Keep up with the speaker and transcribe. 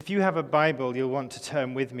If you have a Bible, you'll want to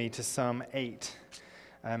turn with me to Psalm 8.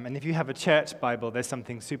 And if you have a church Bible, there's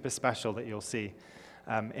something super special that you'll see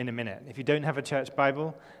in a minute. If you don't have a church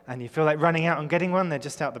Bible and you feel like running out and getting one, they're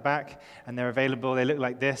just out the back and they're available. They look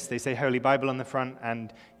like this. They say Holy Bible on the front,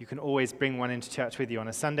 and you can always bring one into church with you on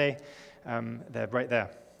a Sunday. They're right there.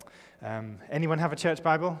 Anyone have a church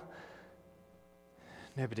Bible?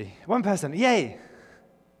 Nobody. One person. Yay!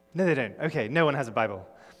 No, they don't. Okay, no one has a Bible.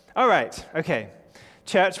 All right, okay.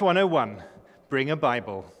 Church 101, bring a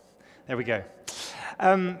Bible. There we go.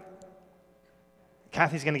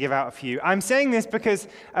 Kathy's going to give out a few. I'm saying this because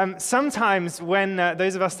sometimes when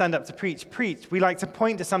those of us stand up to preach, we like to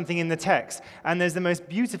point to something in the text. And there's the most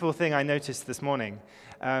beautiful thing I noticed this morning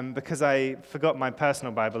because I forgot my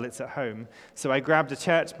personal Bible. It's at home. So I grabbed a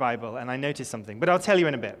church Bible and I noticed something. But I'll tell you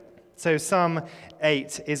in a bit. So Psalm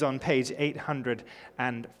 8 is on page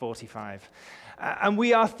 845. And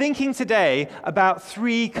we are thinking today about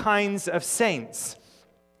three kinds of saints.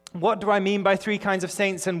 What do I mean by three kinds of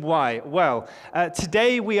saints and why? Well,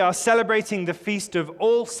 today we are celebrating the Feast of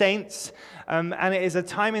All Saints, and it is a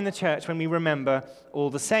time in the church when we remember all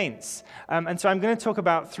the saints. And so I'm going to talk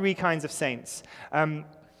about three kinds of saints.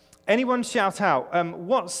 Anyone shout out,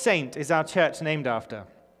 what saint is our church named after?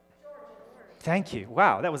 Thank you.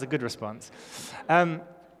 Wow, that was a good response. And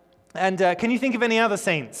can you think of any other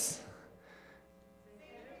saints?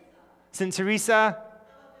 St. Teresa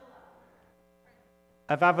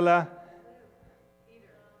of Avila,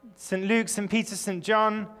 St. Luke, St. Peter, St.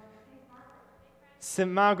 John,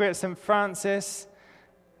 St. Margaret, St. Francis.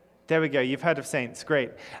 There we go. You've heard of saints.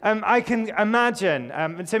 Great. I can imagine,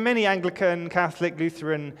 and so many Anglican, Catholic,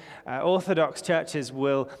 Lutheran, Orthodox churches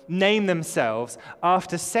will name themselves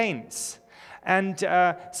after saints. And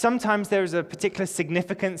sometimes there is a particular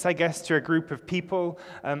significance, I guess, to a group of people.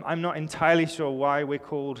 I'm not entirely sure why we're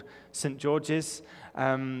called St. George's.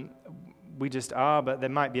 We just are, but there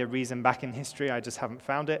might be a reason back in history. I just haven't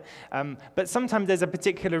found it. But sometimes there's a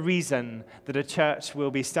particular reason that a church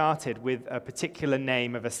will be started with a particular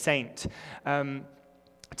name of a saint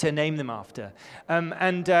to name them after.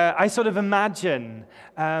 And I sort of imagine,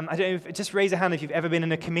 I don't know, just raise a hand if you've ever been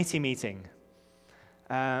in a committee meeting.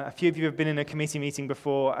 A few of you have been in a committee meeting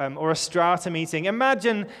before, or a strata meeting.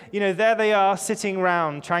 Imagine, there they are sitting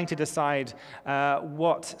around trying to decide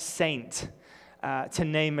what saint to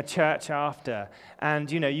name a church after.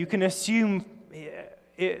 And, you can assume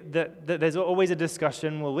that there's always a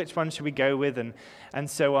discussion, well, which one should we go with, and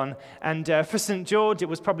so on. And for St. George, it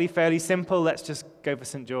was probably fairly simple. Let's just go for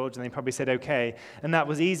St. George. And they probably said, okay. And that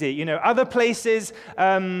was easy. Other places,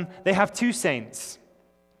 they have two saints.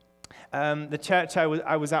 The church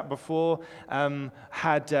I was at before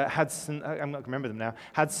had St. I'm not going to remember them now.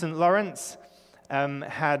 Had St. Lawrence,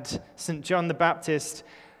 had St. John the Baptist,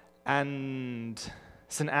 and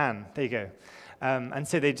St. Anne. There you go. And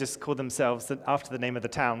so they just called themselves after the name of the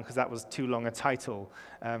town because that was too long a title.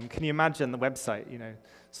 Can you imagine the website?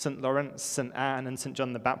 St. Lawrence, St. Anne, and St.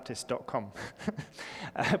 John the Baptist.com.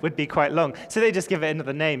 It would be quite long. So they just give it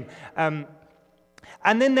another name.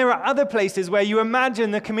 And then there are other places where you imagine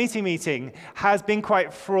the committee meeting has been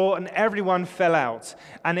quite fraught and everyone fell out.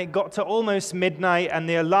 And it got to almost midnight and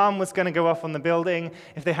the alarm was going to go off on the building,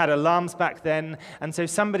 if they had alarms back then. And so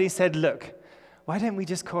somebody said, look, why don't we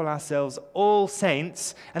just call ourselves All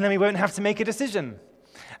Saints and then we won't have to make a decision?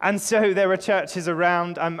 And so there are churches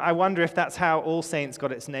around. I wonder if that's how All Saints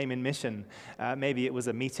got its name in mission. Maybe it was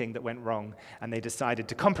a meeting that went wrong, and they decided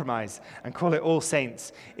to compromise and call it All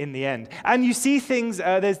Saints in the end. And you see things.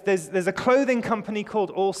 There's a clothing company called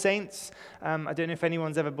All Saints. I don't know if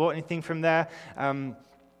anyone's ever bought anything from there.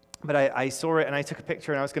 But I saw it, and I took a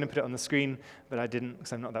picture, and I was going to put it on the screen, but I didn't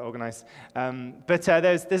because I'm not that organized. But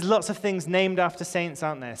there's lots of things named after saints,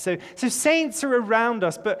 aren't there? So saints are around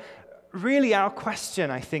us, but really, our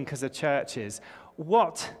question, I think, as a church is,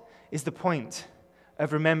 what is the point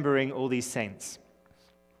of remembering all these saints?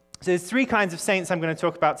 So there's three kinds of saints I'm going to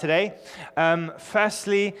talk about today.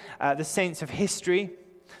 Firstly, the saints of history.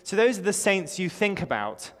 So those are the saints you think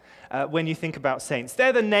about when you think about saints.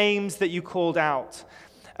 They're the names that you called out,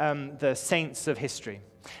 the saints of history.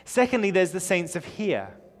 Secondly, there's the saints of here.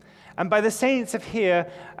 And by the saints of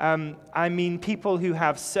here, I mean people who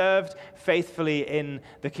have served faithfully in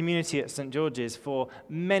the community at St. George's for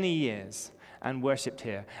many years and worshipped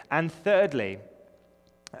here. And thirdly,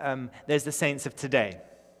 there's the saints of today.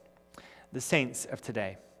 The saints of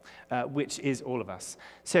today, which is all of us.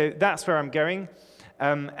 So that's where I'm going,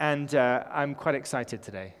 and I'm quite excited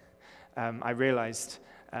today. I realized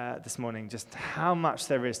this morning just how much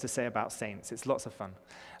there is to say about saints. It's lots of fun.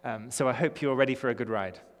 So I hope you're ready for a good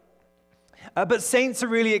ride. But saints are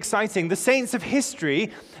really exciting. The saints of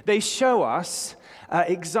history, they show us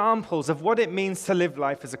examples of what it means to live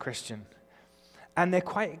life as a Christian. And they're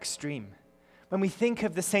quite extreme. When we think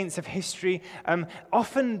of the saints of history,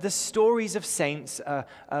 often the stories of saints are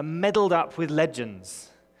meddled up with legends.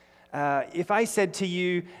 If I said to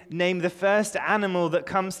you, name the first animal that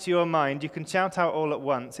comes to your mind, you can shout out all at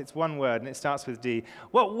once. It's one word, and it starts with D.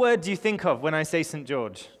 What word do you think of when I say St.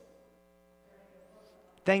 George?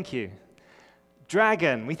 Thank you.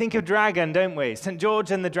 Dragon. We think of dragon, don't we? St.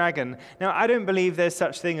 George and the dragon. Now, I don't believe there's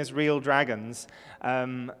such thing as real dragons.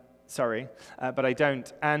 Sorry, but I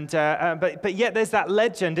don't. But yet there's that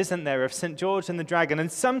legend, isn't there, of St. George and the dragon.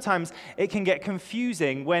 And sometimes it can get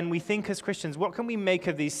confusing when we think as Christians, what can we make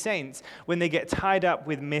of these saints when they get tied up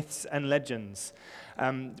with myths and legends?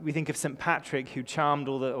 We think of St. Patrick, who charmed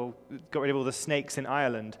or got rid of all the snakes in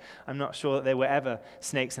Ireland. I'm not sure that there were ever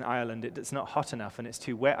snakes in Ireland. It's not hot enough, and it's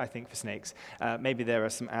too wet, I think, for snakes. Maybe there are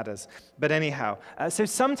some adders. But anyhow, so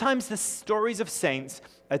sometimes the stories of saints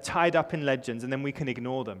are tied up in legends, and then we can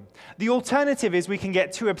ignore them. The alternative is we can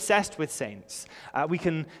get too obsessed with saints.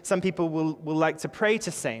 Some people will like to pray to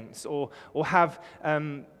saints or have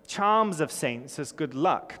charms of saints as good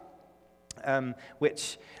luck.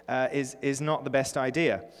 Which is not the best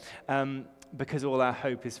idea, because all our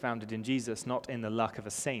hope is founded in Jesus, not in the luck of a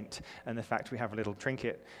saint, and the fact we have a little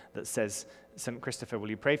trinket that says, St. Christopher, will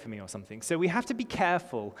you pray for me, or something. So we have to be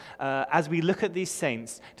careful as we look at these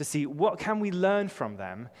saints to see what can we learn from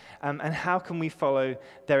them, and how can we follow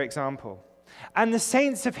their example. And the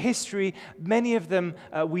saints of history, many of them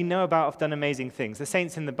we know about have done amazing things. The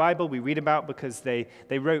saints in the Bible we read about because they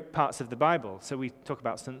wrote parts of the Bible. So we talk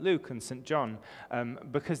about St. Luke and St. John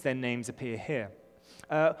because their names appear here.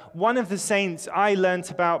 One of the saints I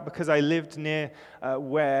learnt about because I lived near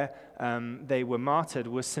where they were martyred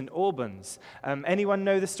was St. Albans. Anyone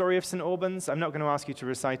know the story of St. Albans? I'm not going to ask you to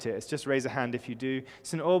recite it. It's just raise a hand if you do.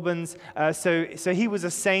 St. Albans, so he was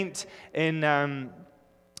a saint in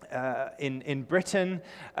Britain.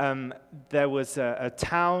 There was a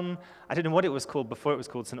town, I don't know what it was called before it was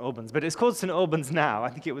called St. Albans, but it's called St. Albans now. I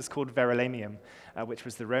think it was called Verulamium, which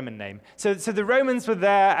was the Roman name. So the Romans were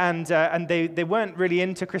there, and they weren't really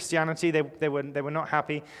into Christianity. They were not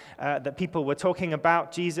happy that people were talking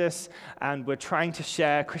about Jesus and were trying to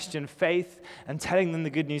share Christian faith and telling them the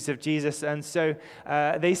good news of Jesus. And so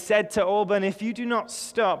they said to Alban, if you do not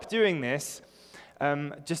stop doing this,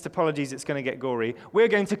 just apologies, it's going to get gory, we're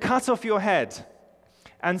going to cut off your head.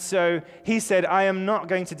 And so he said, I am not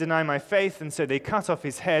going to deny my faith. And so they cut off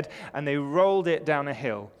his head and they rolled it down a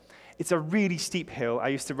hill. It's a really steep hill. I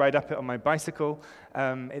used to ride up it on my bicycle.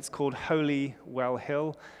 It's called Holywell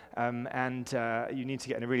Hill. And you need to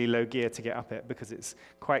get in a really low gear to get up it because it's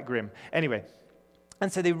quite grim. Anyway.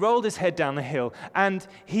 And so they rolled his head down the hill, and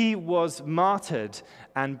he was martyred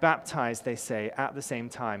and baptized, they say, at the same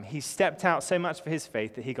time. He stepped out so much for his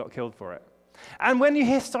faith that he got killed for it. And when you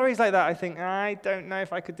hear stories like that, I think, I don't know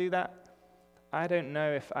if I could do that. I don't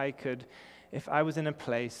know if I was in a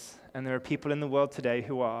place, and there are people in the world today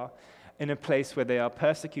who are in a place where they are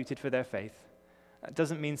persecuted for their faith. That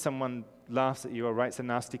doesn't mean someone laughs at you or writes a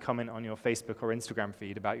nasty comment on your Facebook or Instagram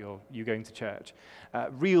feed about you going to church.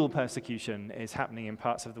 Real persecution is happening in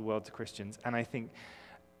parts of the world to Christians, and I think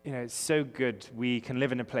it's so good we can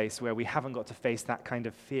live in a place where we haven't got to face that kind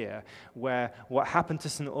of fear, where what happened to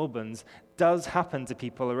St. Albans does happen to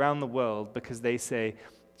people around the world because they say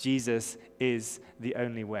Jesus is the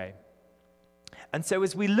only way. And so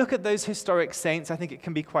as we look at those historic saints, I think it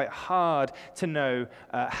can be quite hard to know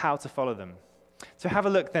how to follow them. So have a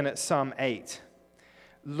look then at Psalm 8.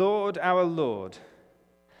 Lord, our Lord,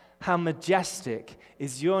 how majestic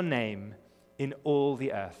is your name in all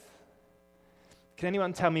the earth. Can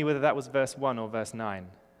anyone tell me whether that was verse 1 or verse 9?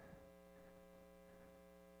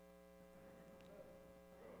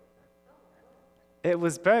 It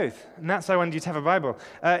was both, and that's why I wanted you to have a Bible.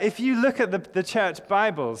 If you look at the church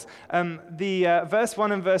Bibles, the verse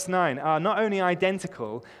 1 and verse 9 are not only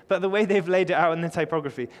identical, but the way they've laid it out in the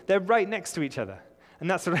typography, they're right next to each other. And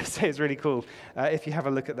that's what I say is really cool, if you have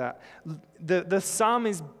a look at that. The psalm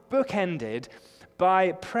is bookended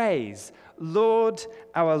by praise. Lord,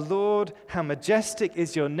 our Lord, how majestic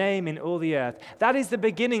is your name in all the earth. That is the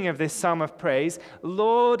beginning of this psalm of praise.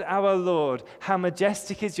 Lord, our Lord, how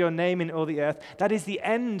majestic is your name in all the earth. That is the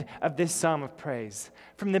end of this psalm of praise.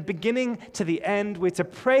 From the beginning to the end, we're to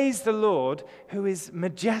praise the Lord who is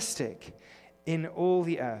majestic in all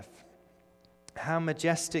the earth. How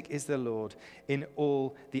majestic is the Lord in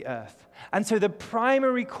all the earth. And so the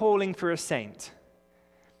primary calling for a saint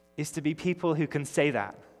is to be people who can say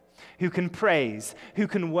that, who can praise, who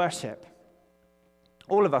can worship.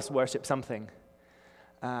 All of us worship something.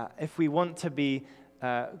 If we want to be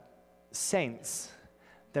saints,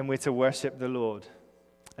 then we're to worship the Lord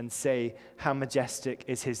and say how majestic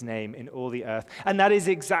is his name in all the earth. And that is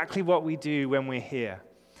exactly what we do when we're here.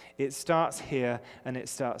 It starts here and it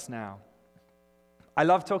starts now. I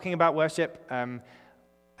love talking about worship,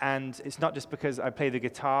 and it's not just because I play the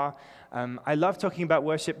guitar. I love talking about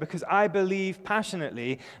worship because I believe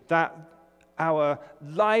passionately that our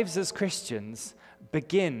lives as Christians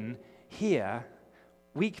begin here,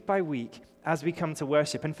 week by week, as we come to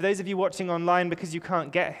worship. And for those of you watching online because you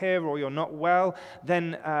can't get here or you're not well,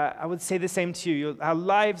 then I would say the same to you. Our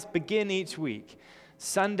lives begin each week.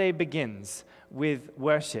 Sunday begins with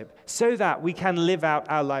worship so that we can live out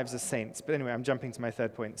our lives as saints. But anyway, I'm jumping to my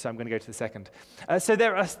third point, so I'm going to go to the second. So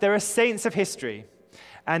there are saints of history,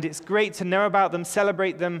 and it's great to know about them,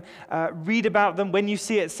 celebrate them, read about them. When you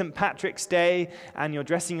see it St. Patrick's Day and you're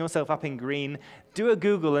dressing yourself up in green, do a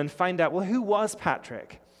Google and find out, well, who was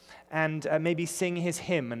Patrick? And maybe sing his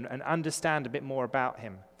hymn and understand a bit more about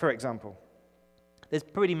him. For example, there's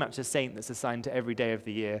pretty much a saint that's assigned to every day of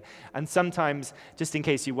the year. And sometimes, just in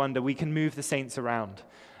case you wonder, we can move the saints around.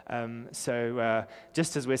 So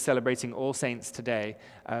just as we're celebrating All Saints today,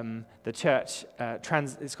 the church,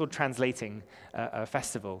 it's called translating a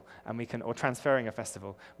festival, or transferring a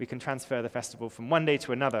festival. We can transfer the festival from one day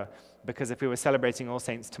to another, because if we were celebrating All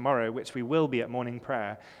Saints tomorrow, which we will be at morning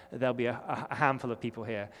prayer, there'll be a handful of people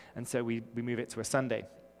here, and so we move it to a Sunday.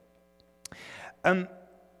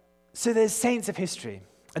 So there's saints of history,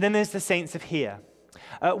 and then there's the saints of here.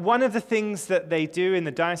 One of the things that they do in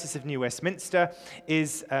the Diocese of New Westminster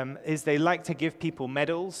is they like to give people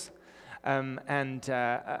medals, and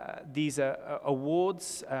these are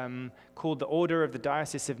awards called the Order of the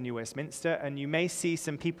Diocese of New Westminster, and you may see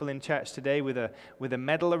some people in church today with a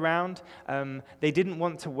medal around. They didn't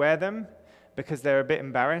want to wear them because they're a bit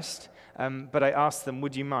embarrassed, but I asked them,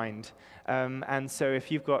 would you mind? And so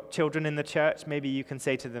if you've got children in the church, maybe you can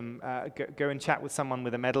say to them, go and chat with someone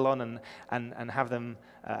with a medal on and have them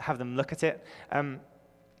look at it.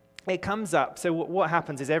 It comes up, so what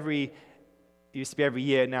happens is it used to be every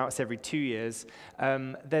year, now it's every 2 years.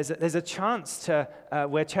 There's a chance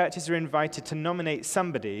where churches are invited to nominate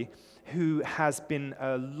somebody who has been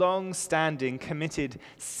a long-standing, committed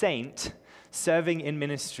saint serving in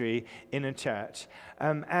ministry in a church.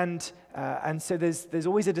 And so there's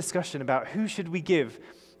always a discussion about who should we give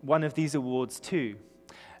one of these awards to.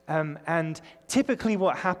 And typically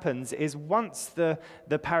what happens is once the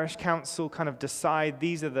parish council kind of decide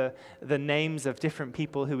these are the names of different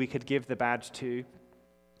people who we could give the badge to,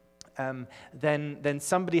 then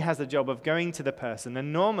somebody has the job of going to the person,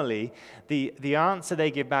 and normally the answer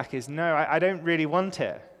they give back is, no, I don't really want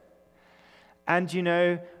it. And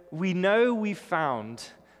we know we've found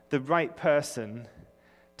the right person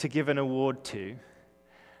to give an award to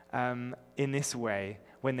in this way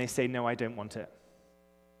when they say, no, I don't want it.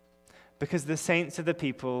 Because the saints are the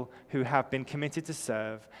people who have been committed to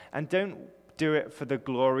serve and don't do it for the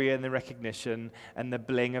glory and the recognition and the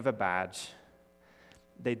bling of a badge.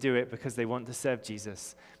 They do it because they want to serve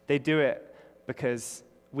Jesus. They do it because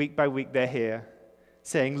week by week they're here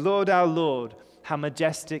saying, Lord, our Lord, how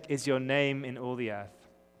majestic is your name in all the earth.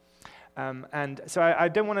 And so I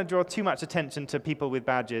don't want to draw too much attention to people with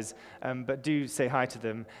badges, but do say hi to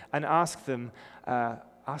them and ask them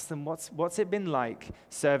what's it been like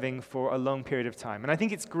serving for a long period of time. And I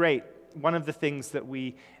think it's great. One of the things that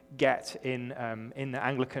we get in the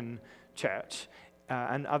Anglican Church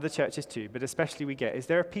and other churches too, but especially we get, is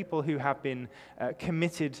there are people who have been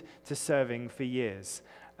committed to serving for years,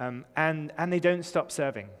 and they don't stop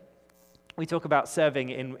serving. We talk about serving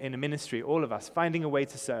in a ministry, all of us, finding a way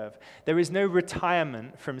to serve. There is no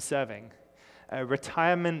retirement from serving.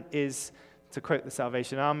 Retirement is, to quote the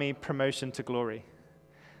Salvation Army, promotion to glory.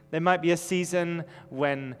 There might be a season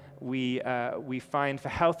when we find, for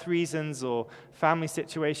health reasons or family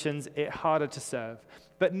situations, it harder to serve.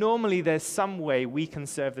 But normally there's some way we can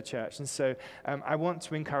serve the church. And so I want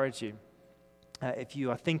to encourage you. If you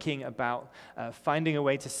are thinking about finding a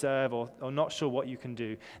way to serve or not sure what you can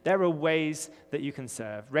do, there are ways that you can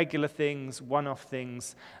serve. Regular things, one-off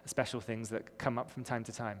things, special things that come up from time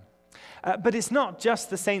to time. But it's not just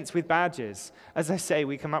the saints with badges. As I say,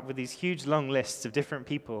 we come up with these huge long lists of different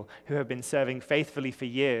people who have been serving faithfully for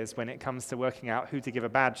years when it comes to working out who to give a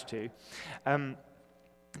badge to.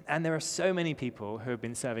 And there are so many people who have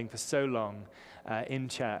been serving for so long in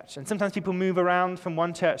church. And sometimes people move around from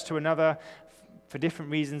one church to another for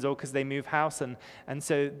different reasons or because they move house, and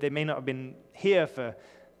so they may not have been here for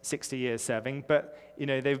 60 years serving, but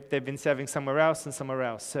they've been serving somewhere else and somewhere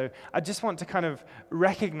else. So I just want to kind of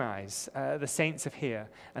recognize the saints of here,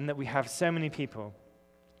 and that we have so many people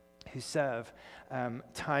who serve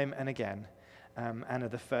time and again, and are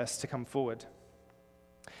the first to come forward.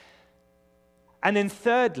 And then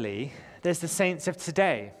thirdly, there's the saints of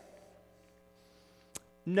today.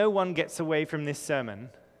 No one gets away from this sermon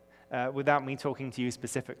without me talking to you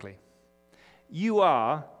specifically. You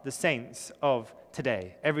are the saints of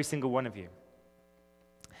today, every single one of you.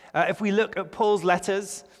 If we look at Paul's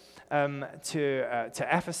letters to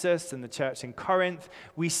Ephesus and the church in Corinth,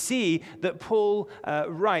 we see that Paul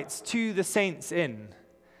writes to the saints in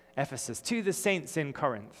Ephesus, to the saints in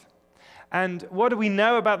Corinth. And what do we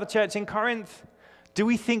know about the church in Corinth? Do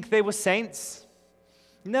we think they were saints?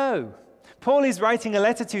 No. Paul is writing a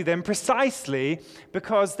letter to them precisely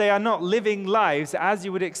because they are not living lives as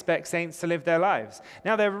you would expect saints to live their lives.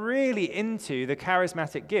 Now, they're really into the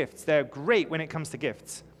charismatic gifts. They're great when it comes to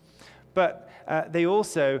gifts. But they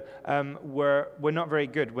also were not very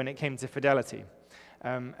good when it came to fidelity.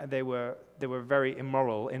 They were very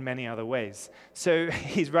immoral in many other ways. So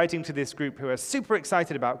he's writing to this group who are super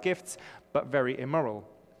excited about gifts, but very immoral.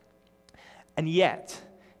 And yet,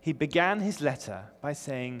 he began his letter by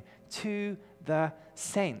saying, to the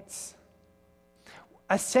saints.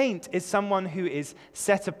 A saint is someone who is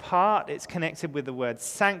set apart. It's connected with the word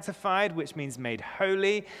sanctified, which means made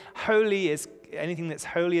holy. Holy is anything that's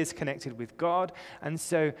holy is connected with God. And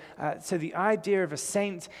so the idea of a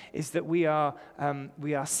saint is that we are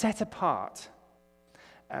set apart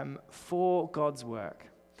for God's work.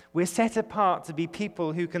 We're set apart to be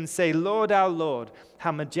people who can say, Lord, our Lord,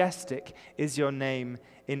 how majestic is your name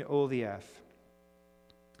in all the earth.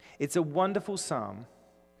 It's a wonderful psalm,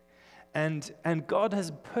 and God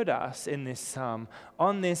has put us in this psalm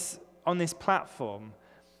on this platform,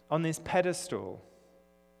 on this pedestal.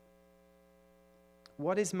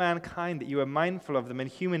 What is mankind that you are mindful of them, and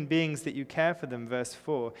human beings that you care for them, verse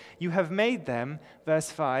 4. You have made them,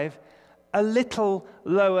 verse 5, a little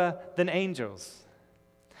lower than angels.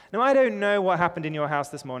 Now, I don't know what happened in your house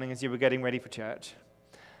this morning as you were getting ready for church,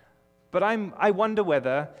 but I wonder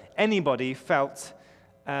whether anybody felt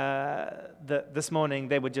that this morning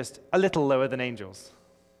they were just a little lower than angels.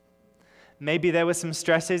 Maybe there were some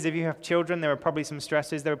stresses. If you have children, there were probably some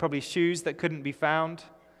stresses. There were probably shoes that couldn't be found.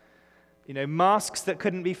 Masks that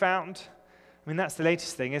couldn't be found. I mean, that's the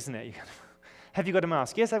latest thing, isn't it? Have you got a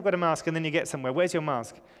mask? Yes, I've got a mask. And then you get somewhere. Where's your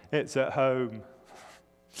mask? It's at home.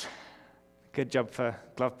 Good job for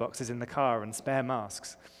glove boxes in the car and spare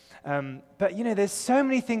masks. But, there's so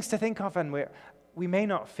many things to think of, and we may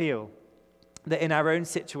not feel that in our own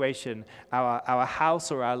situation, our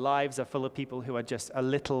house or our lives are full of people who are just a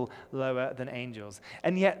little lower than angels.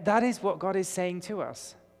 And yet that is what God is saying to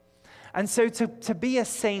us. And so to be a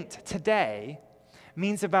saint today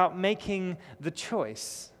means about making the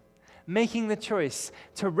choice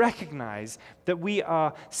to recognize that we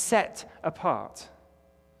are set apart.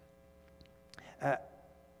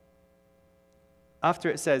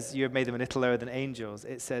 After it says, you have made them a little lower than angels,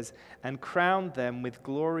 it says, and crowned them with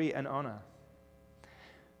glory and honor.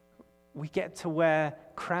 We get to wear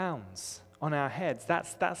crowns on our heads.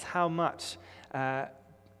 That's how much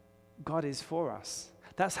God is for us.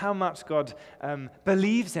 That's how much God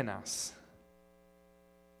believes in us.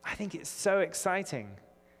 I think it's so exciting,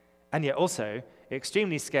 and yet also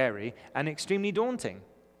extremely scary and extremely daunting.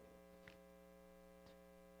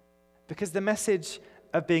 Because the message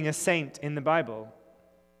of being a saint in the Bible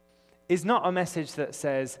is not a message that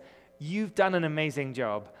says, you've done an amazing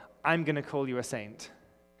job, I'm going to call you a saint.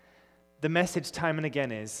 The message time and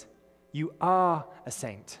again is, you are a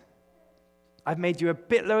saint. I've made you a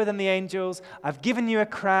bit lower than the angels. I've given you a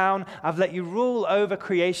crown. I've let you rule over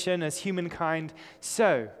creation as humankind.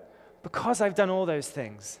 So, because I've done all those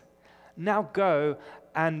things, now go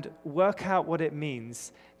and work out what it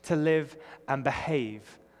means to live and behave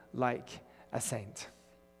like a saint.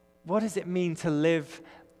 What does it mean to live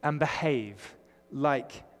and behave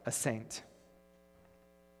like a saint?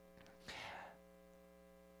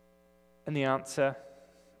 And the answer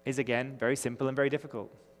is, again, very simple and very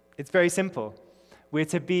difficult. It's very simple. We're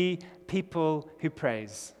to be people who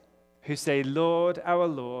praise, who say, Lord, our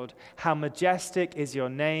Lord, how majestic is your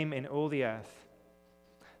name in all the earth.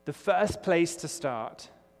 The first place to start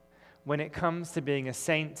when it comes to being a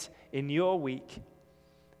saint in your week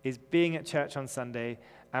is being at church on Sunday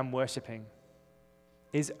and worshiping,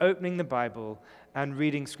 is opening the Bible and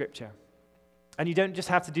reading Scripture. And you don't just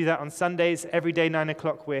have to do that on Sundays. Every day, 9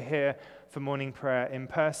 o'clock, we're here for morning prayer in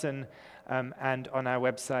person and on our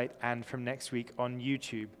website, and from next week on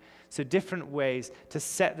YouTube. So different ways to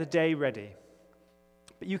set the day ready.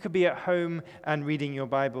 but you could be at home and reading your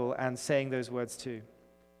Bible and saying those words too.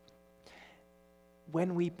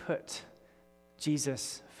 When we put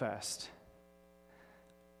Jesus first,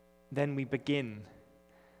 then we begin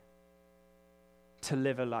to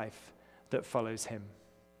live a life that follows him.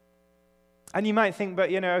 And you might think,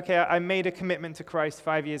 but okay, I made a commitment to Christ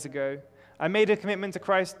 5 years ago. I made a commitment to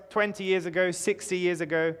Christ 20 years ago, 60 years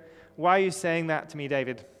ago. Why are you saying that to me,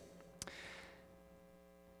 David?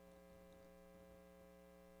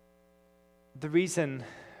 The reason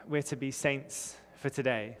we're to be saints for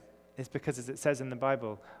today is because, as it says in the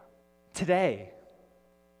Bible, today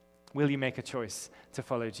will you make a choice to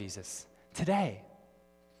follow Jesus? Today.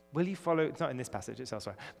 Will you follow, it's not in this passage, it's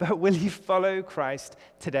elsewhere, but will you follow Christ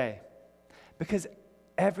today? Because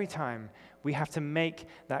every time we have to make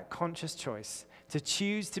that conscious choice to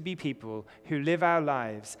choose to be people who live our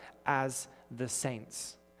lives as the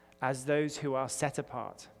saints, as those who are set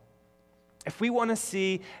apart. If we want to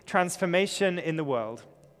see transformation in the world,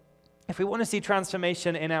 if we want to see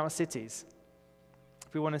transformation in our cities,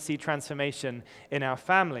 if we want to see transformation in our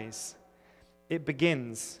families, it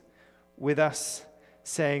begins with us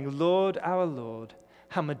saying, Lord, our Lord,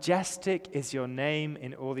 how majestic is your name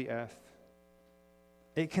in all the earth.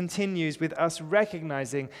 It continues with us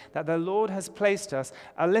recognizing that the Lord has placed us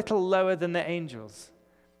a little lower than the angels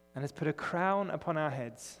and has put a crown upon our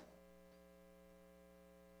heads.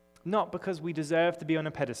 Not because we deserve to be on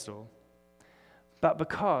a pedestal, but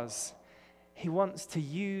because he wants to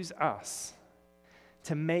use us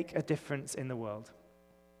to make a difference in the world.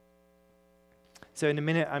 So in a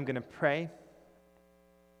minute, I'm going to pray.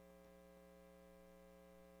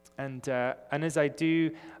 And as I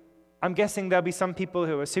do, I'm guessing there'll be some people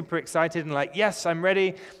who are super excited and like, yes, I'm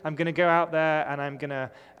ready. I'm going to go out there and I'm going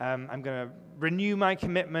to renew my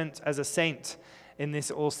commitment as a saint in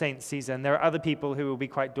this All Saints season. There are other people who will be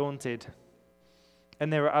quite daunted.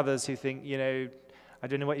 And there are others who think, I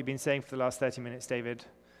don't know what you've been saying for the last 30 minutes, David.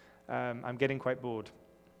 I'm getting quite bored.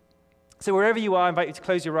 So wherever you are, I invite you to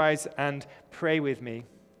close your eyes and pray with me,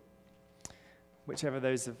 whichever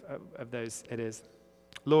of those it is.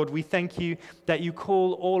 Lord, we thank you that you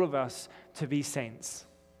call all of us to be saints.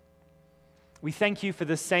 We thank you for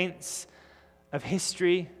the saints of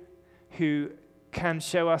history who can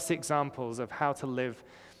show us examples of how to live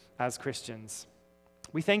as Christians.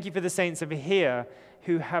 We thank you for the saints of here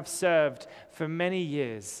who have served for many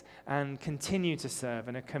years and continue to serve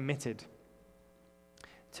and are committed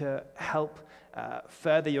to help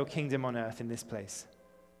further your kingdom on earth in this place.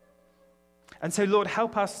 And so, Lord,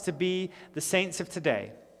 help us to be the saints of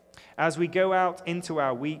today as we go out into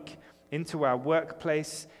our week, into our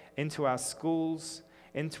workplace, into our schools,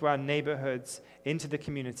 into our neighborhoods, into the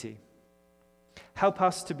community. Help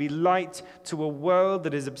us to be light to a world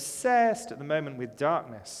that is obsessed at the moment with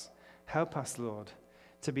darkness. Help us, Lord,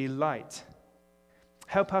 to be light.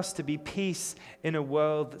 Help us to be peace in a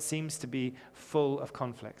world that seems to be full of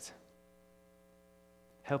conflict.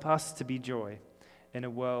 Help us to be joy in a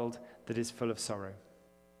world that is full of sorrow.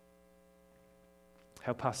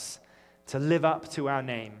 Help us to live up to our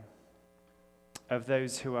name of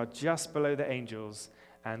those who are just below the angels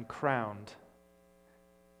and crowned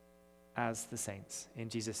as the saints. In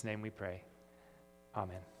Jesus' name we pray.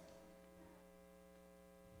 Amen.